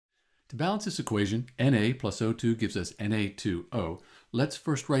To balance this equation, Na plus O2 gives us Na2O. Let's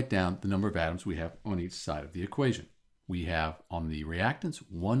first write down the number of atoms we have on each side of the equation. We have on the reactants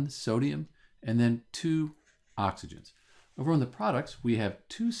 1 sodium and then 2 oxygens. Over on the products, we have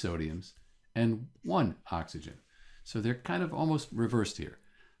 2 sodiums and 1 oxygen. So they're kind of almost reversed here.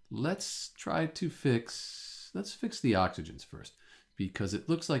 Let's fix the oxygens first, because it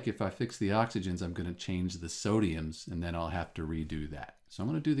looks like if I fix the oxygens, I'm going to change the sodiums and then I'll have to redo that. So I'm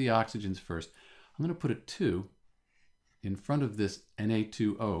going to do the oxygens first. I'm going to put a 2 in front of this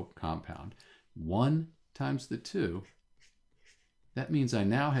Na2O compound. 1 times the 2. That means I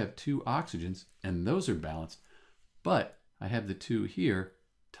now have 2 oxygens and those are balanced, but I have the 2 here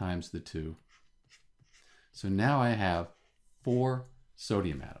times the 2. So now I have 4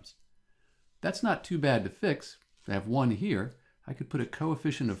 sodium atoms. That's not too bad to fix. If I have 1 here, I could put a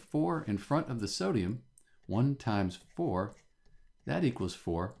coefficient of 4 in front of the sodium. 1 times 4, that equals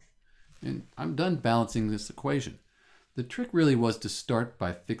 4. And I'm done balancing this equation. The trick really was to start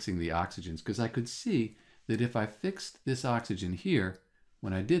by fixing the oxygens, because I could see that if I fixed this oxygen here,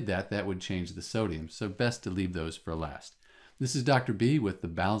 when I did that, that would change the sodium. So best to leave those for last. This is Dr. B with the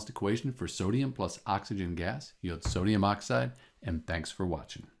balanced equation for sodium plus oxygen gas yields sodium oxide, and thanks for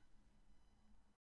watching.